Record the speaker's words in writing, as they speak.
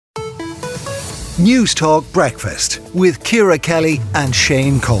News Talk Breakfast with Ciara Kelly and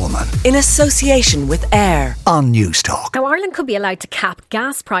Shane Coleman. In association with AIR on News Talk. Now, Ireland could be allowed to cap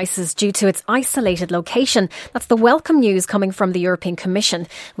gas prices due to its isolated location. That's the welcome news coming from the European Commission,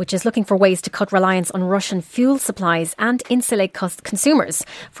 which is looking for ways to cut reliance on Russian fuel supplies and insulate consumers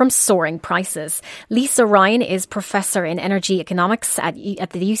from soaring prices. Lisa Ryan is Professor in Energy Economics at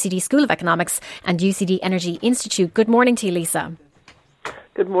the UCD School of Economics and UCD Energy Institute. Good morning to you, Lisa.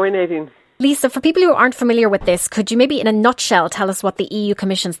 Good morning, Nadine. Lisa, for people who aren't familiar with this, could you maybe in a nutshell tell us what the EU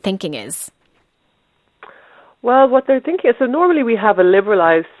Commission's thinking is? Well, what they're thinking is, so normally we have a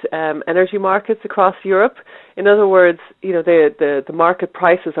liberalised energy markets across Europe. In other words, the market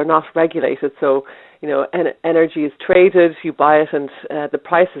prices are not regulated. So, energy is traded, you buy it, and the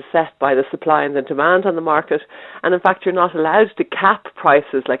price is set by the supply and the demand on the market. And in fact, you're not allowed to cap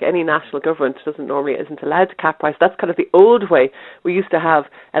prices like any national government isn't allowed to cap prices. That's kind of the old way. We used to have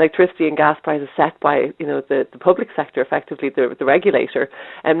electricity and gas prices set by, the public sector, effectively the regulator.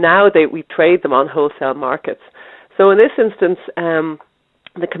 And now we trade them on wholesale markets. So in this instance,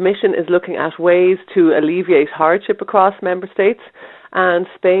 the Commission is looking at ways to alleviate hardship across member states. And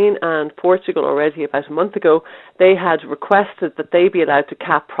Spain and Portugal already about a month ago, they had requested that they be allowed to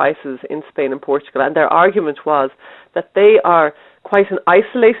cap prices in Spain and Portugal. And their argument was that they are quite an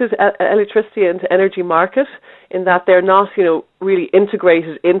isolated electricity and energy market in that they're not, really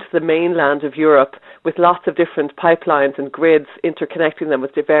integrated into the mainland of Europe with lots of different pipelines and grids interconnecting them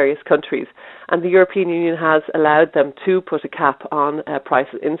with the various countries. And the European Union has allowed them to put a cap on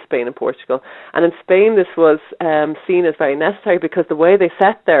prices in Spain and Portugal. And in Spain, this was seen as very necessary because the way they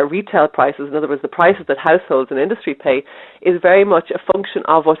set their retail prices, in other words, the prices that households and industry pay, is very much a function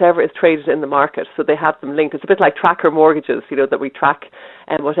of whatever is traded in the market. So they have them linked. It's a bit like tracker mortgages, that we track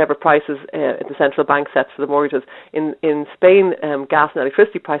whatever prices the central bank sets for the mortgages. In Spain, gas and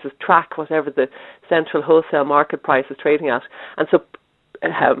electricity prices track whatever the central wholesale market price is trading at. And so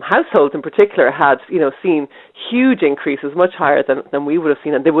households in particular had, seen huge increases, much higher than we would have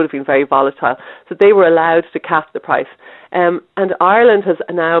seen, and they would have been very volatile. So they were allowed to cap the price. And Ireland has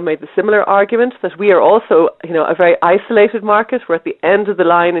now made the similar argument that we are also, a very isolated market. We're at the end of the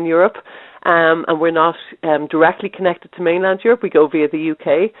line in Europe. And we're not directly connected to mainland Europe. We go via the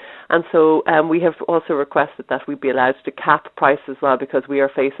UK. And so we have also requested that we be allowed to cap price as well because we are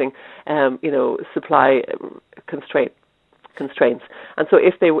facing, supply constraints. And so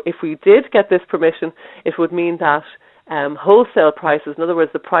if we did get this permission, it would mean that wholesale prices, in other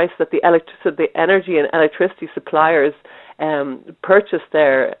words, the price that the energy and electricity suppliers purchase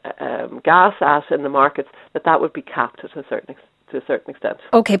their gas at in the markets, that would be capped to a certain extent.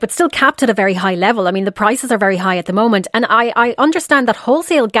 Okay, but still capped at a very high level. I mean, the prices are very high at the moment. And I understand that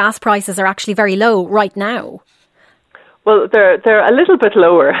wholesale gas prices are actually very low right now. Well, they're a little bit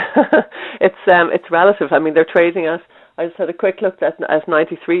lower. It's relative. I mean, they're trading at, I just had a quick look at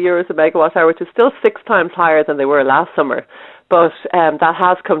 93 euros a megawatt hour, which is still 6 times higher than they were last summer. But that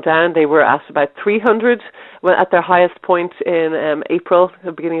has come down. They were at about 300 at their highest point in April,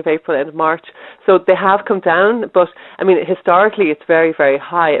 the beginning of April, end of March. So they have come down. But, I mean, historically, it's very, very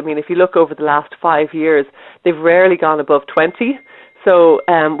high. I mean, if you look over the last 5 years, they've rarely gone above 20. So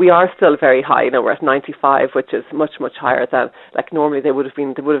we are still very high. We're at 95, which is much, much higher than, like, normally they would have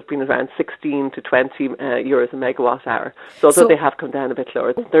been around 16 to 20 euros a megawatt hour. So although they have come down a bit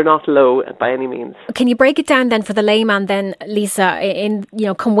lower, they're not low by any means. Can you break it down then for the layman then, Lisa, in,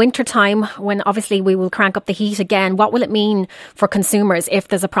 come winter time, when obviously we will crank up the heat again, what will it mean for consumers if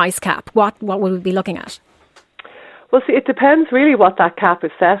there's a price cap? What will we be looking at? Well, see, it depends really what that cap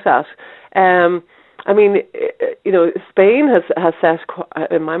is set at. I mean, Spain has set,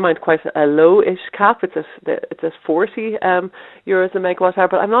 in my mind, quite a low-ish cap. It's at 40 euros a megawatt hour,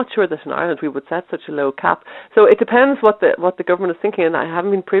 but I'm not sure that in Ireland we would set such a low cap. So it depends what the government is thinking, and I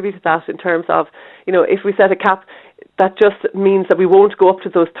haven't been privy to that in terms of, if we set a cap, that just means that we won't go up to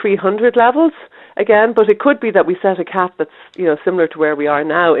those 300 levels again, but it could be that we set a cap that's, similar to where we are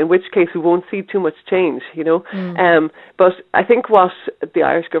now, in which case we won't see too much change, But I think what the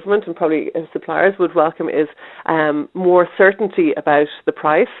Irish government and probably suppliers would welcome is more certainty about the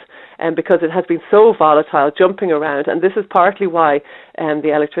price, because it has been so volatile, jumping around, and this is partly why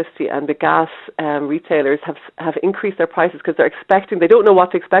the electricity and the gas retailers have increased their prices, because they don't know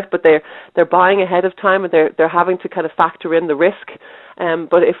what to expect, but they're buying ahead of time, and they're having to kind of factor in the risk.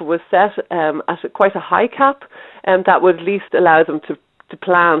 But if it was set at quite a high cap, that would at least allow them to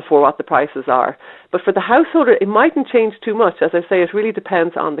plan for what the prices are. But for the householder, it mightn't change too much. As I say, it really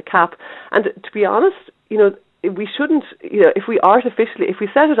depends on the cap. And to be honest, we shouldn't, if we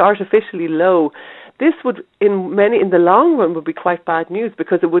set it artificially low, this would, in the long run, would be quite bad news,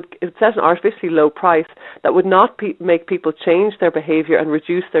 because it would set an artificially low price that would not make people change their behaviour and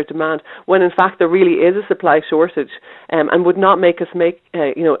reduce their demand, when in fact there really is a supply shortage, and would not make us make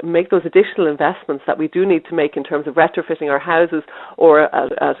those additional investments that we do need to make in terms of retrofitting our houses, or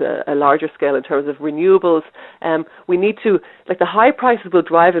at a larger scale in terms of renewables. We need to, the high prices will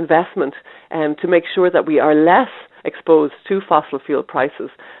drive investment to make sure that we are less exposed to fossil fuel prices.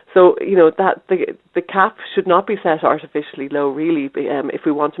 So, that the cap should not be set artificially low, really, if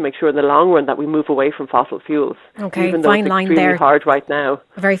we want to make sure in the long run that we move away from fossil fuels. Okay, even though fine it's line extremely there. hard right now.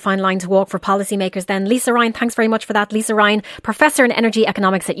 A very fine line to walk for policymakers then. Lisa Ryan, thanks very much for that. Lisa Ryan, Professor in Energy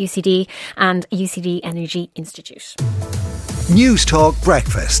Economics at UCD and UCD Energy Institute. News Talk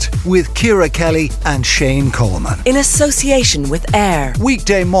Breakfast with Ciara Kelly and Shane Coleman. In association with AIR.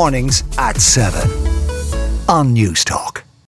 Weekday mornings at 7 on News Talk.